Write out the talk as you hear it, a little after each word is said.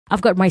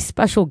I've got my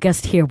special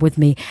guest here with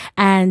me.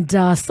 And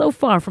so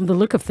far, from the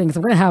look of things,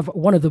 I'm going to have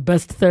one of the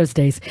best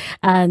Thursdays.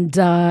 And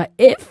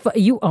if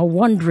you are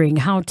wondering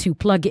how to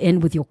plug in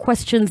with your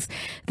questions,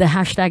 the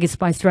hashtag is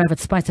Spice Drive at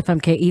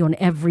SpiceFMKE on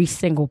every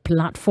single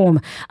platform.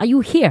 Are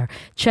you here?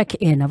 Check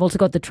in. I've also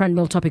got the trend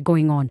mill topic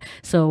going on.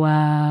 So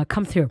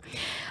come through.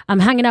 I'm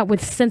hanging out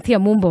with Cynthia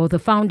Mumbo, the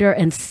founder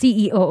and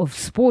CEO of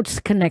Sports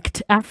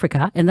Connect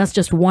Africa. And that's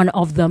just one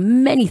of the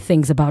many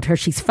things about her.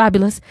 She's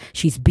fabulous.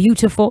 She's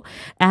beautiful.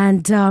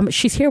 And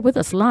she's here with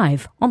us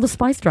live on the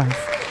Spice Drive.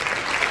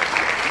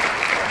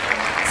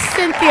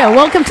 Cynthia,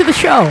 welcome to the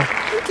show.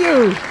 Thank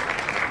you.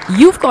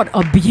 You've got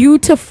a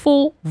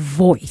beautiful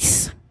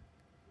voice.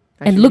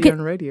 And looking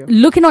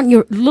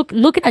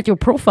at your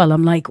profile,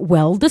 I'm like,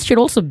 well, this should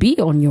also be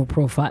on your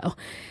profile.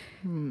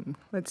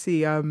 Let's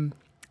see.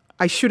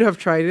 I should have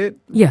tried it,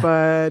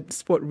 but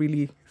sport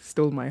really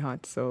stole my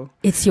heart. So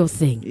it's your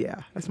thing. Yeah,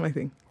 that's my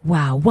thing.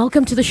 Wow.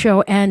 Welcome to the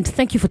show, and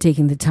thank you for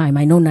taking the time.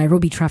 I know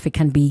Nairobi traffic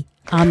can be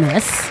a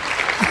mess.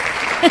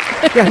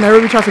 Yeah,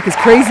 Nairobi traffic is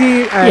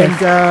crazy,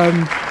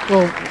 and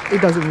well,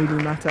 it doesn't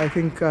really matter. I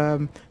think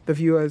the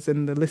viewers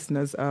and the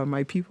listeners are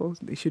my people.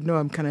 They should know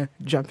I'm kind of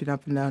jumping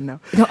up and down now.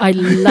 No, I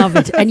love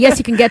it. And yes,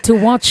 you can get to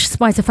watch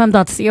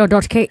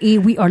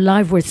spicefm.co.ke. We are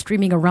live. We're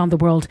streaming around the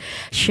world.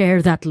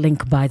 Share that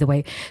link, by the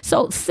way.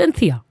 So,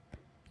 Cynthia,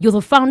 you're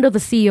the founder, the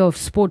CEO of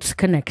Sports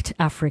Connect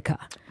Africa.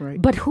 Right.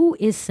 But who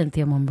is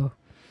Cynthia Mumbo?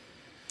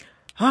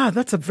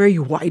 That's a very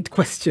wide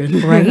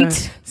question.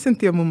 Right.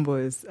 Cynthia Mumbo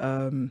is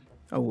a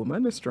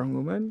woman, a strong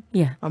woman.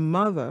 Yeah. A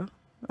mother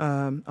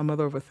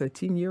of a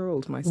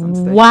 13-year-old. My son's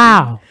 13.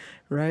 Wow.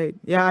 Right.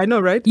 Yeah, I know,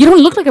 right? You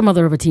don't look like a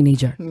mother of a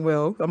teenager.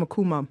 Well, I'm a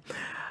cool mom.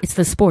 It's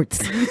the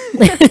sports.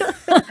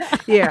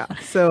 Yeah.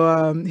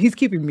 So he's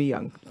keeping me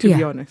young, to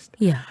be honest.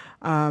 Yeah.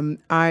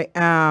 I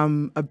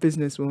am a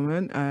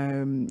businesswoman.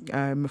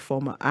 I'm a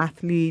former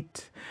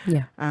athlete.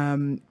 Yeah.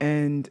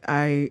 And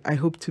I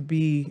hope to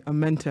be a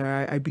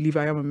mentor. I believe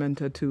I am a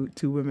mentor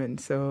to women,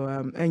 so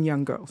and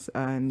young girls.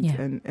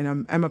 And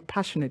I'm a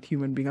passionate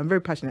human being. I'm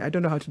very passionate. I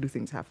don't know how to do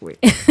things halfway.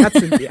 That's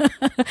Cynthia.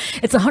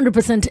 It's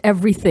 100%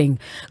 everything.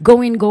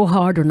 Go in, go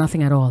hard, or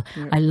nothing at all.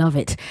 Yeah. I love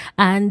it.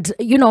 And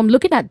I'm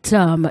looking at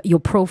your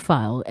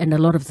profile and a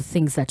lot of the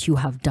things that you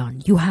have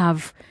done. You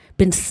have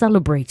been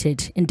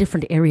celebrated in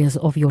different areas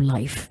of your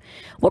life.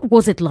 What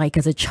was it like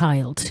as a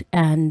child,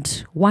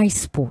 and why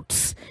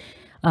sports?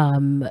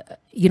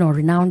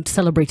 Renowned,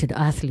 celebrated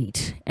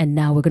athlete, and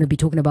now we're going to be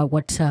talking about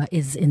what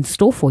is in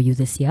store for you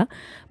this year.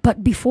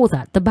 But before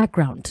that, the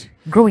background,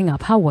 growing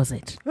up, how was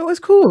it? It was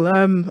cool.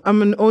 I'm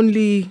an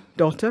only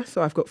daughter,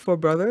 so I've got 4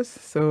 brothers.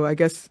 So I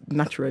guess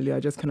naturally, I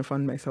just kind of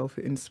found myself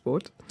in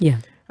sport. Yeah.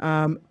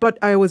 But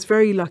I was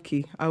very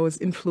lucky. I was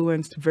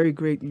influenced very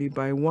greatly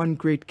by one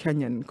great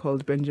Kenyan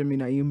called Benjamin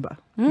Ayimba.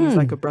 He's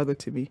like a brother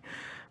to me.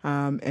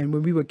 And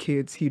when we were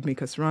kids, he'd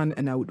make us run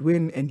and I would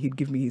win, and he'd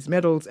give me his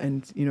medals.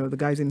 And, the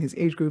guys in his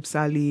age group,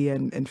 Sally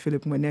and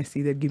Philip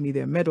Mwenesi, they'd give me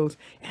their medals.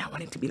 And I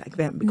wanted to be like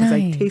them because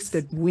I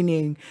tasted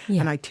winning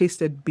and I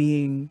tasted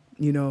being,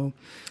 how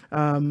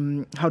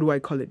do I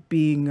call it?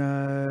 Being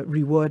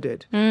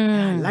rewarded.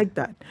 And I liked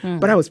that.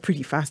 But I was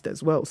pretty fast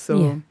as well.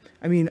 So,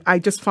 I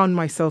just found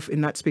myself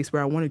in that space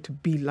where I wanted to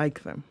be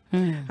like them.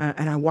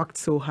 And I worked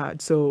so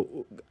hard.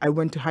 So I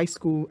went to high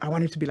school. I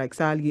wanted to be like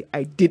Sally.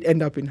 I did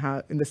end up in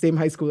the same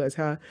high school as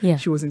her. Yeah.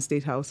 She was in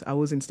State House. I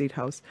was in State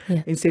House.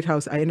 Yeah. In State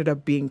House, I ended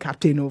up being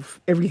captain of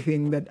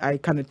everything that I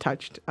kind of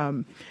touched.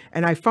 And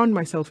I found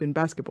myself in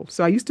basketball.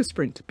 So I used to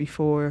sprint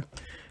before.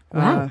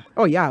 Wow.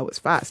 I was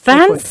fast.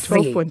 Fancy.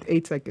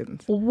 12.8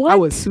 seconds. What? I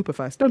was super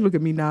fast. Don't look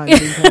at me now.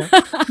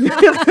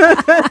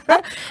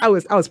 I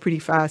was pretty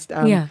fast.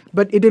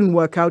 But it didn't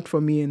work out for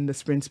me in the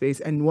sprint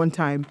space. And one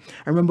time,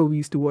 I remember we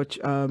used to watch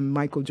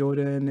Michael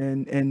Jordan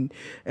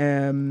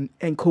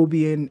and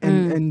Kobe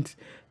and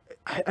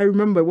I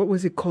remember, what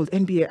was it called?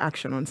 NBA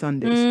Action on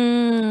Sundays.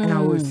 And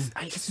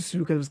I just used to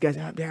look at those guys.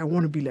 I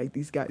want to be like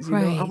these guys.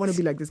 I want to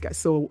be like this guy.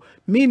 So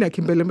me and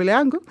Kimbele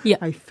Meleango,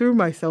 I threw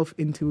myself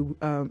into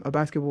a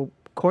basketball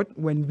court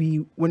when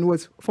it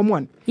was Form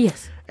 1.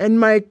 Yes. And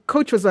my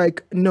coach was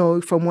like, no,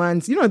 Form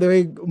 1s, the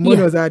way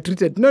monos are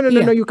treated. No,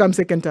 you come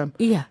second term.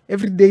 Yeah.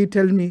 Every day you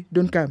tell me,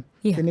 don't come.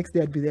 Yeah. The next day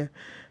I'd be there.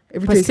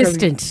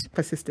 Persistent.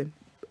 Persistent.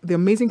 The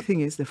amazing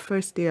thing is, the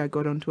first day I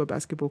got onto a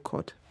basketball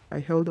court, I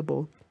held the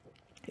ball.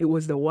 It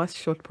was the worst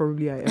shot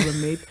probably I ever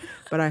made,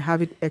 but I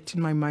have it etched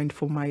in my mind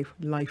for my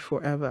life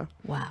forever.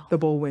 Wow. The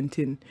ball went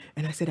in,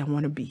 and I said, I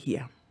want to be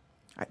here.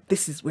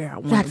 This is where I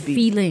want to be. That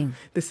feeling.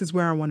 This is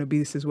where I want to be.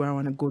 This is where I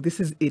want to go.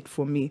 This is it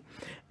for me.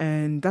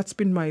 And that's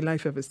been my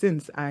life ever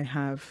since. I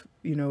have,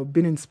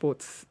 been in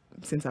sports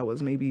since I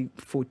was maybe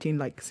 14,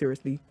 like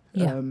seriously.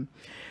 Yeah.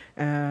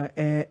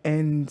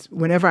 And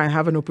whenever I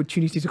have an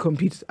opportunity to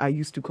compete, I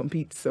used to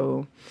compete.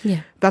 So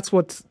that's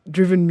what's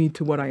driven me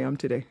to what I am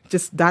today.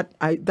 Just that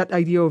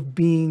idea of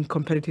being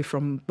competitive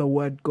from the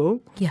word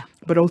go,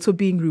 but also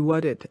being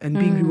rewarded and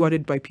being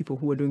rewarded by people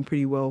who are doing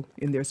pretty well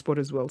in their sport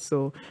as well.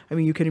 So,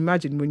 you can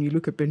imagine when you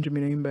look at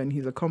Benjamin Ayimba and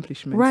his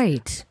accomplishments.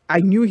 Right. I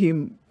knew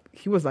him.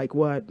 He was like,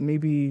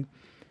 maybe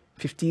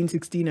 15,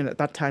 16, and at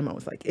that time I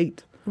was like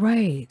 8.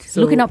 Right.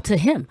 So, looking up to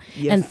him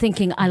yes. and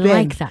thinking, I Then,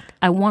 like that.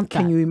 I want that.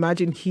 Can you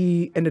imagine?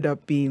 He ended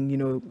up being,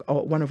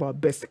 one of our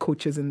best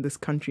coaches in this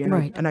country, and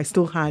Right. I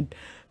still had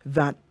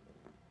that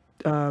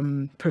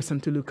person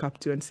to look up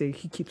to and say,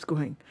 he keeps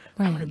going.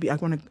 Right. I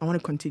want to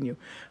continue.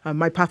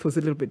 My path was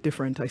a little bit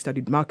different. I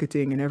studied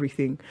marketing and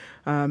everything,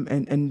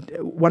 and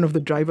one of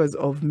the drivers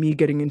of me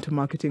getting into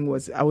marketing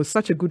was I was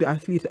such a good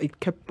athlete. It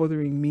kept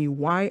bothering me.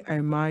 Why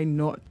am I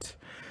not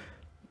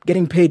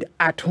getting paid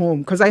at home?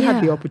 Because I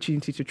had the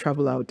opportunity to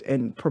travel out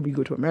and probably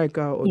go to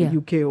America or the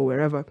UK or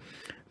wherever.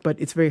 But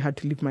it's very hard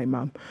to leave my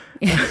mom.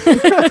 So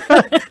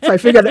I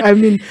figured,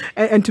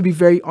 and to be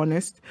very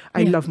honest,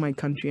 I love my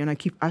country. And I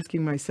keep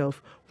asking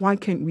myself, why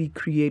can't we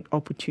create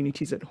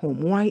opportunities at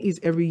home? Why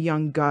is every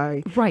young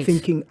guy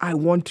thinking, I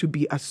want to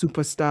be a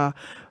superstar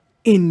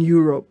in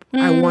Europe?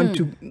 I want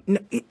to,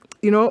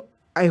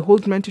 I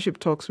hold mentorship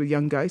talks with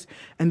young guys.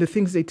 And the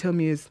things they tell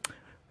me is,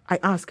 I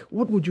ask,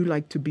 what would you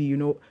like to be?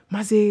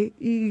 Maze,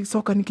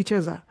 soka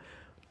nikicheza.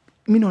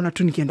 Mi naona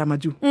tu nikienda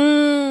majuu.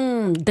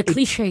 The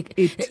cliche.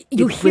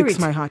 It breaks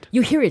my heart.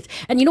 You hear it.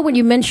 And when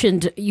you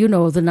mentioned, the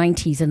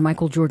 90s and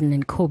Michael Jordan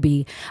and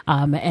Kobe,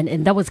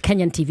 and that was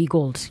Kenyan TV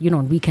Gold,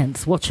 on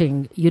weekends,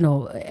 watching,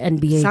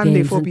 NBA Sunday,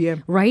 games. 4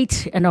 p.m.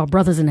 Right? And our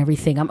brothers and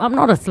everything. I'm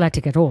not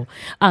athletic at all.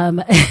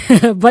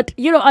 But,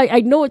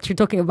 I know what you're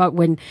talking about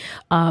when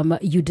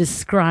you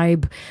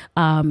describe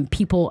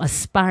people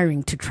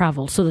aspiring to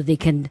travel so that they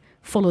can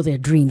follow their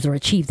dreams or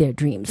achieve their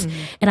dreams.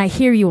 And I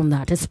hear you on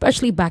that,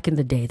 especially back in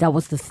the day. That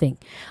was the thing.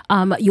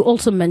 You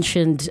also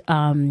mentioned,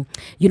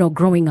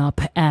 growing up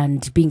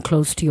and being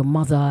close to your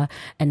mother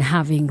and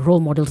having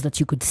role models that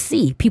you could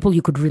see, people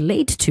you could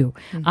relate to,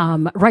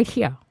 right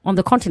here on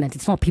the continent.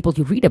 It's not people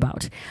you read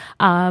about.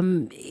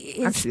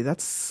 Actually,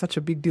 that's such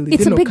a big deal.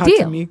 It's a big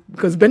deal. To me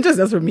because Benjas,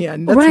 that's for me,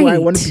 and that's why I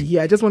want to be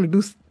here. I just want to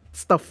do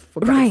stuff for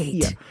guys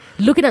here.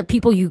 Looking at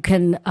people you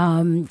can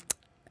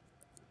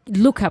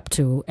look up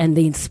to and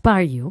they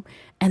inspire you,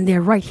 and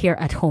they're right here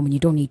at home and you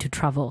don't need to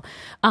travel.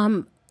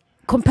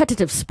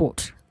 Competitive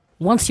sport.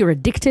 Once you're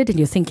addicted and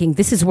you're thinking,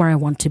 this is where I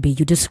want to be,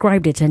 you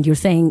described it and you're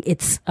saying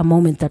it's a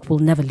moment that will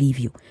never leave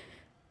you.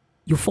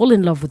 You fall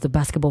in love with the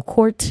basketball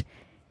court.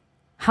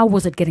 How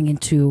was it getting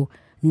into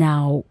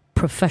now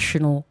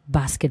professional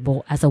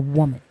basketball as a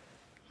woman?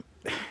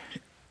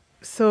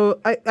 So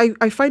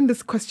I find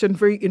this question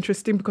very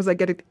interesting because I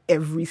get it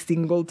every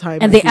single time.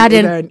 And they add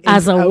in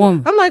as a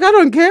woman. I'm like, I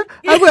don't care.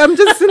 I'm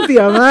just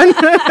Cynthia, man.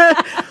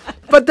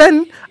 But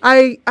then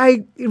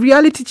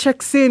reality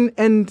checks in,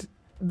 and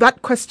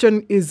that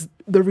question is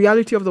the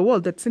reality of the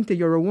world, that Cynthia,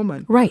 you're a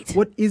woman. Right.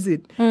 What is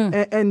it?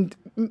 And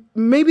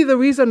maybe the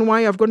reason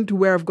why I've gotten to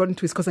where I've gotten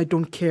to is because I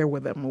don't care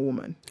whether I'm a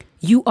woman.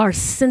 You are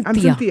Cynthia. I'm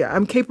Cynthia.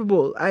 I'm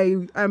capable.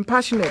 I'm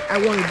passionate.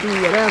 I want to do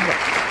whatever,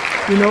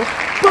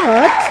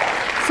 But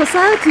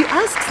society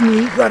asks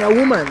me, you're a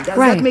woman. Does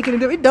that make any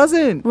difference? It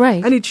doesn't.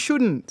 Right. And it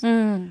shouldn't.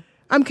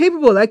 I'm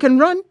capable. I can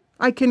run.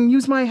 I can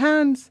use my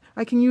hands.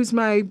 I can use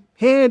my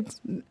head.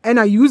 And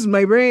I use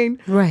my brain.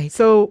 Right.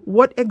 So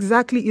what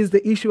exactly is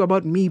the issue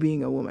about me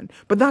being a woman?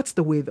 But that's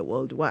the way the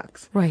world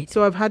works. Right.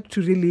 So I've had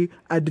to really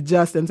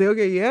adjust and say,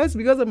 okay, yes,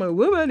 because I'm a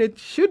woman, it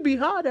should be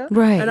harder.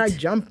 Right. And I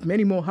jump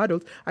many more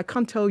hurdles. I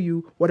can't tell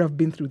you what I've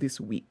been through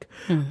this week.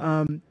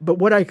 But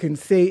what I can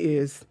say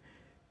is,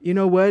 you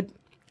know what?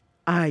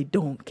 I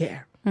don't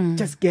care.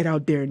 Just get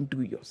out there and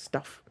do your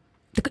stuff.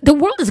 The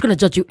world is going to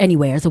judge you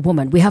anyway as a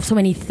woman. We have so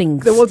many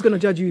things. The world's going to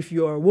judge you if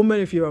you're a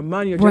woman, if you're a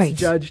man, you're just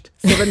judged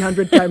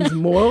 700 times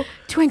more.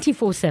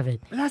 24/7.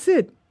 That's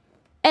it.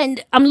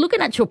 And I'm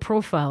looking at your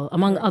profile,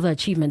 among other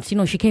achievements.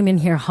 She came in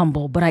here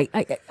humble, but I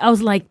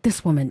was like,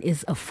 this woman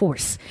is a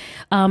force.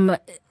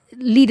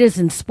 Leaders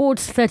in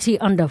sports, 30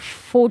 under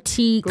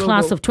 40, Global.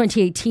 Class of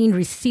 2018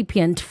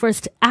 recipient,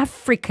 first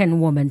African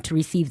woman to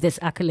receive this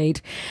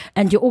accolade.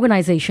 And your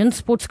organization,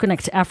 Sports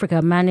Connect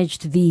Africa,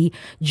 managed the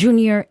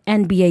Junior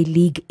NBA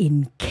League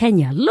in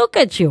Kenya. Look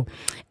at you.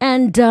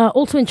 And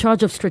also in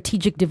charge of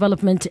strategic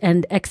development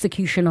and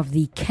execution of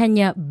the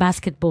Kenya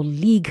Basketball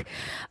League.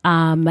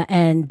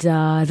 And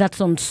that's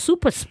on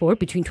Super Sport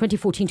between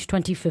 2014 to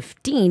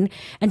 2015.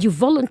 And you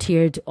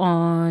volunteered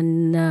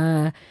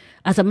on...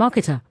 as a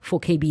marketer for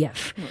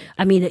KBF. Right.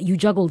 I mean, you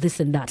juggle this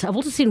and that. I've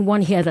also seen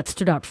one here that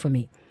stood out for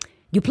me.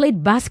 You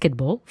played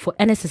basketball for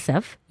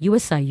NSSF,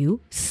 USIU,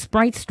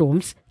 Sprite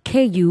Storms,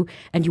 KU,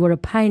 and you were a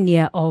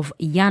pioneer of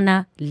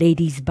Yana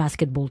ladies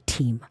basketball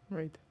team.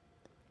 Right.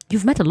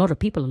 You've met a lot of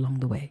people along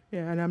the way.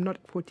 Yeah, and I'm not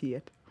 40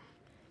 yet.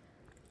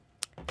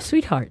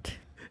 Sweetheart,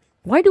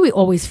 why do we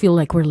always feel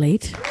like we're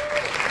late?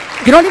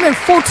 You're not even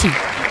 40.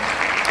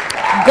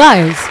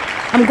 Guys,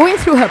 I'm going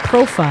through her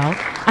profile.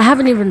 I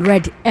haven't even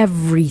read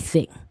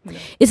everything. No.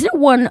 Is there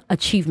one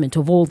achievement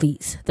of all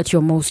these that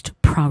you're most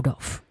proud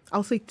of?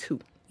 I'll say 2.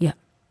 Yeah.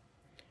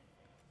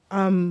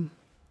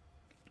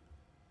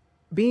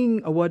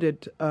 Being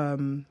awarded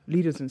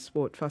Leaders in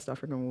Sport, First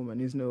African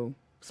Woman, is no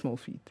small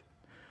feat.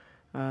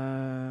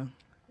 I'll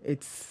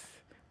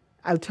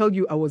tell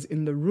you, I was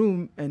in the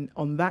room, and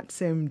on that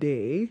same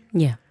day,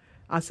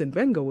 Arsene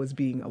Wenger was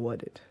being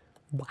awarded.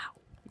 Wow.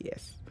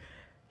 Yes.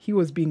 He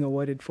was being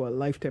awarded for a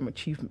lifetime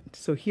achievement.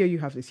 So here you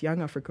have this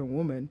young African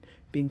woman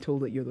being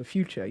told that you're the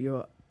future.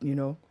 You're,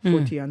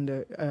 40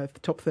 under,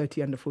 top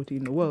 30 under 40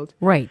 in the world.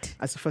 Right.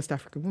 As the first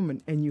African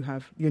woman. And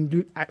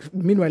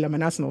meanwhile, I'm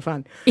an Arsenal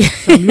fan.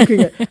 So I'm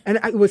looking at, and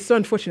it was so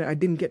unfortunate I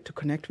didn't get to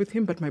connect with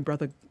him, but my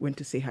brother went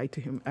to say hi to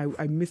him.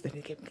 I missed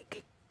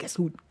it. Guess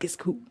who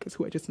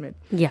I just met?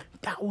 Yeah.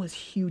 That was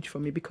huge for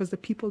me because the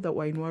people that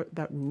were in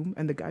that room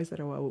and the guys that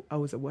I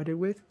was awarded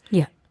with,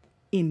 Yeah.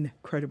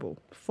 incredible.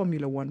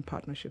 Formula One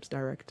partnerships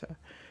director,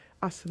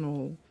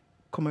 Arsenal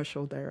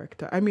commercial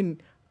director. I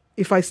mean,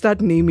 if I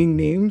start naming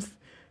names,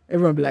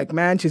 everyone will be like,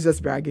 man, she's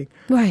just bragging.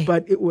 Right.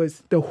 But it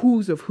was the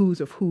who's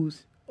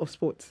of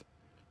sports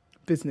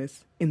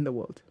business in the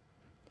world.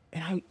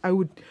 And I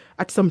would,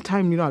 at some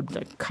time, I'd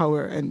like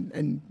cower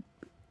and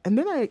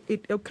then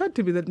it occurred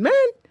to me that, man,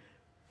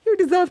 you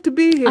deserve to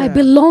be here. I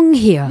belong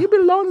here. You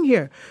belong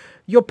here.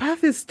 Your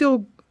path is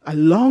still a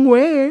long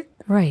way.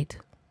 Right.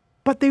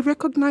 But they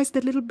recognize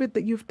the little bit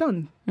that you've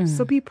done.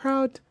 So be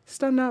proud,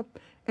 stand up,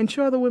 and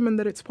show other women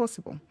that it's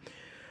possible.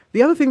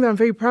 The other thing that I'm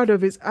very proud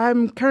of is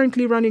I'm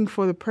currently running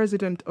for the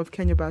president of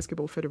Kenya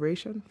Basketball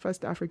Federation,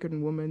 first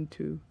African woman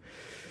to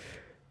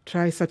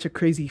try such a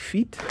crazy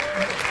feat.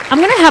 I'm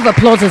going to have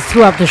applauses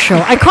throughout the show.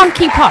 I can't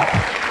keep up.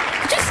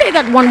 Could you say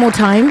that one more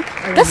time?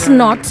 That's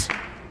not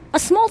a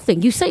small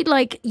thing. You say it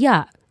like,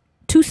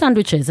 2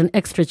 sandwiches and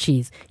extra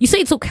cheese. You say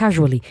it so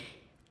casually.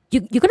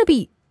 You're going to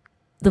be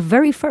the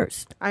very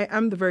first. I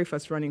am the very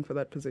first running for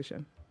that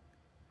position.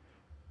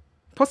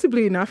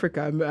 Possibly in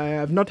Africa. I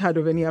have not heard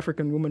of any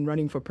African woman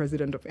running for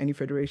president of any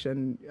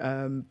federation,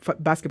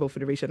 basketball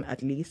federation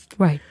at least.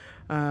 Right.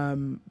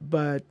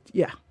 But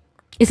yeah.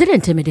 Is it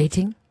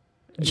intimidating?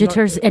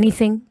 Jitters,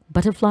 anything?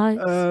 Butterflies?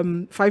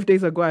 5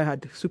 days ago, I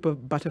had super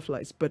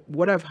butterflies. But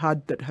what I've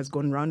had that has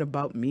gone round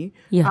about me,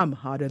 I'm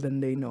harder than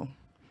they know.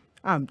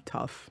 I'm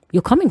tough.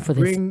 You're coming for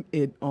this. Bring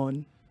it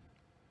on.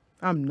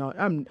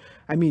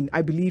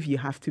 I believe you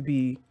have to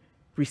be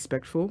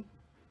respectful,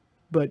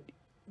 but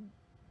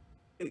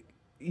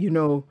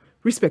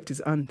respect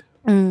is earned,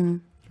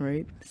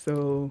 right?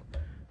 So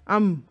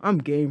I'm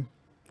game.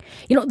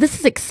 This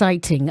is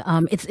exciting.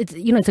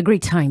 It's a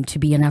great time to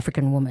be an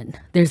African woman.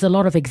 There's a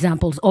lot of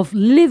examples of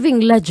living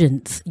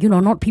legends,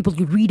 not people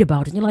you read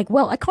about and you're like,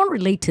 well, I can't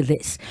relate to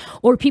this,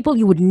 or people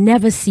you would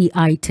never see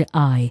eye to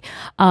eye.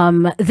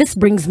 This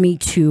brings me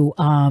to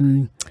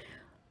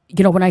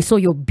when I saw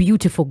your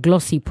beautiful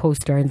glossy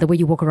poster and the way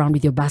you walk around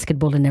with your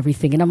basketball and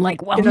everything, and I'm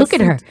like, wow, look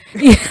at her.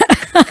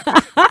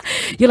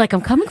 You're like,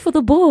 I'm coming for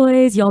the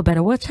boys. Y'all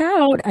better watch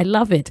out. I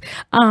love it.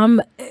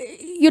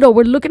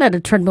 We're looking at a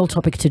treadmill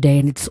topic today,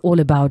 and it's all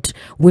about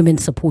women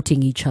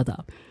supporting each other.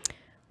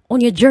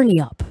 On your journey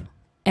up,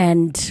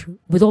 and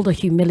with all the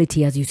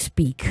humility as you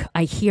speak,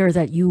 I hear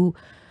that you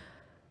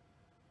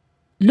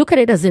look at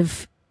it as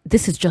if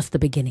this is just the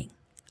beginning.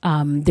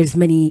 There's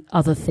many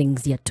other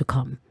things yet to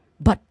come.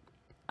 But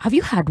have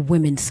you had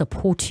women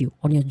support you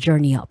on your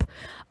journey up?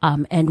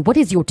 And what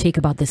is your take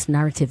about this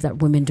narrative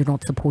that women do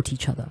not support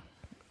each other?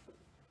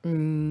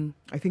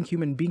 I think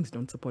human beings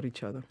don't support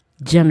each other.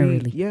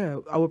 Generally.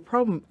 Our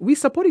problem, we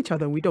support each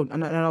other and we don't.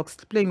 And I'll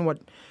explain what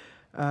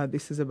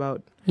this is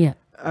about. Yeah.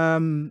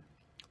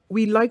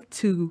 We like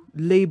to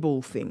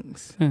label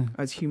things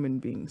as human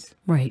beings.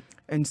 Right.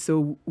 And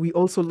so we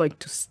also like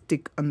to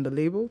stick under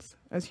labels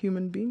as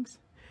human beings.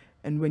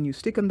 And when you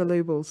stick under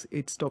labels,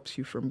 it stops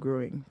you from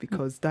growing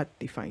because that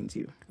defines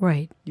you.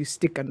 Right. You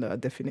stick under a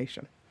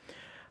definition.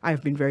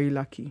 I've been very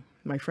lucky.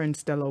 My friend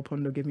Stella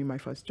Opondo gave me my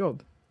first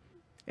job,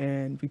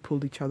 and we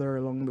pulled each other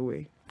along the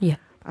way. Yeah.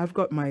 I've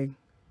got my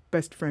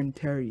best friend,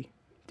 Terry.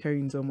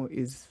 Terry Nzomo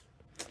is,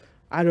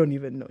 I don't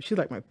even know. She's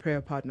like my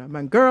prayer partner.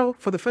 Man, girl,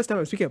 for the first time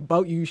I'm speaking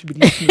about you, you should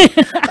be listening.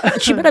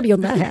 She better be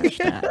on that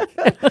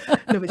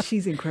hashtag. No, but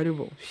she's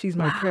incredible. She's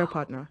my prayer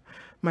partner.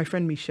 My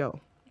friend Michelle.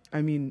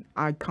 I mean,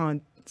 I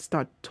can't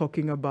start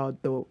talking about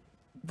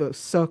the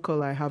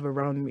circle I have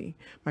around me.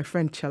 My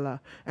friend Chella.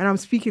 And I'm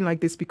speaking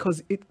like this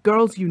because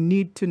girls, you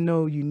need to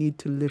know you need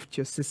to lift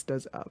your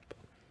sisters up.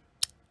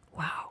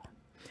 Wow.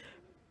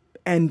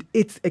 And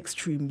it's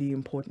extremely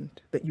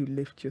important that you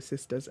lift your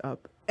sisters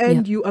up.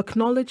 And you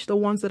acknowledge the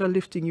ones that are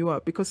lifting you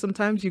up. Because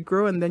sometimes you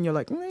grow and then you're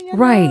like,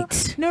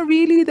 right. No,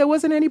 really? There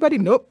wasn't anybody?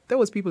 Nope. There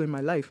was people in my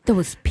life. There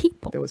was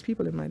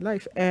people in my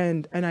life.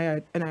 And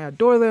I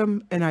adore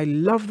them and I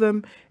love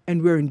them.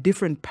 And we're in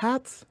different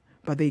paths,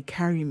 but they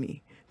carry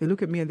me. They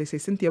look at me and they say,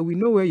 Cynthia, we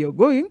know where you're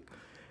going.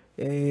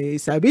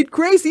 It's a bit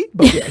crazy,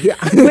 but we're here.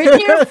 We're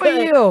here for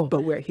you.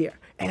 But we're here.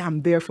 And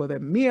I'm there for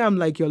them. Me, I'm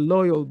like your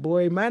loyal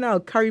boy. Man, I'll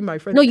carry my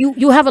friends. No,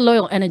 you have a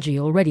loyal energy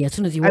already. As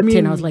soon as you walked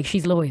in, I was like,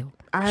 she's loyal.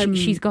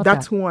 She's got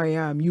that's that. Who I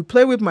am. You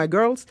play with my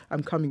girls,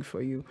 I'm coming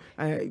for you.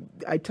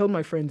 I tell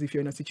my friends, if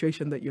you're in a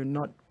situation that you're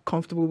not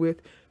comfortable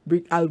with,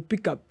 I'll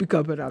pick up,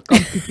 and I'll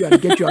come pick you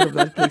and get you out of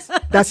that place.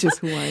 That's just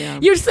who I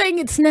am. You're saying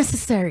it's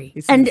necessary.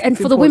 It's and for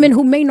important. the women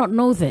who may not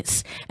know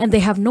this, and they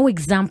have no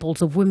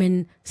examples of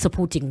women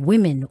supporting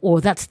women,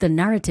 or that's the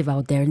narrative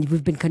out there, and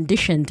we've been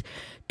conditioned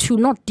to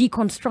not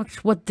deconstruct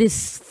what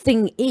this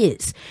thing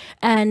is.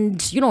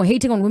 And,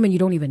 hating on women you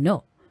don't even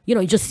know.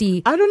 You just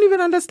see. I don't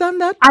even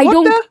understand that. I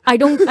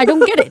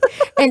don't get it.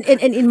 And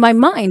in my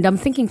mind, I'm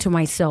thinking to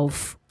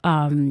myself,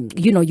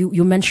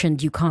 you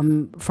mentioned you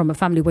come from a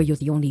family where you're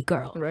the only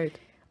girl. Right.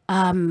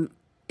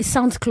 It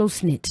sounds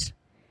close-knit.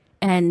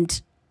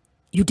 And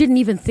you didn't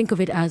even think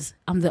of it as,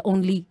 I'm the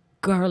only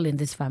girl in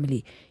this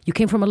family. You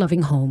came from a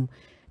loving home.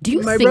 Do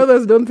you My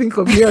brothers don't think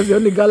of me as the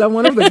only girl. I'm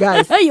one of the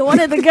guys. You're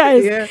one of the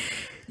guys. Yeah.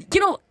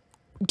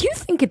 Do you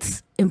think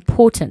it's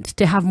important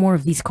to have more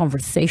of these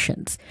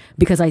conversations?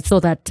 Because I saw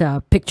that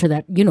picture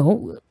that,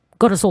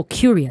 got us all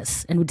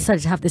curious, and we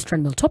decided to have this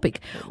trendmill topic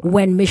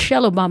when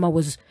Michelle Obama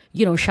was,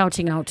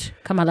 shouting out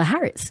Kamala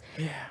Harris.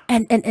 Yeah.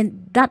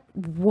 And that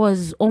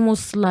was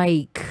almost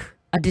like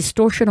a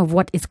distortion of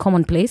what is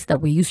commonplace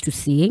that we're used to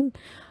seeing.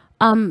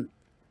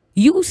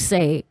 You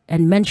say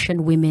and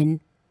mention women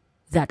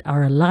that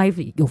are alive,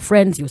 your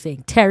friends, you're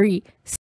saying Terry,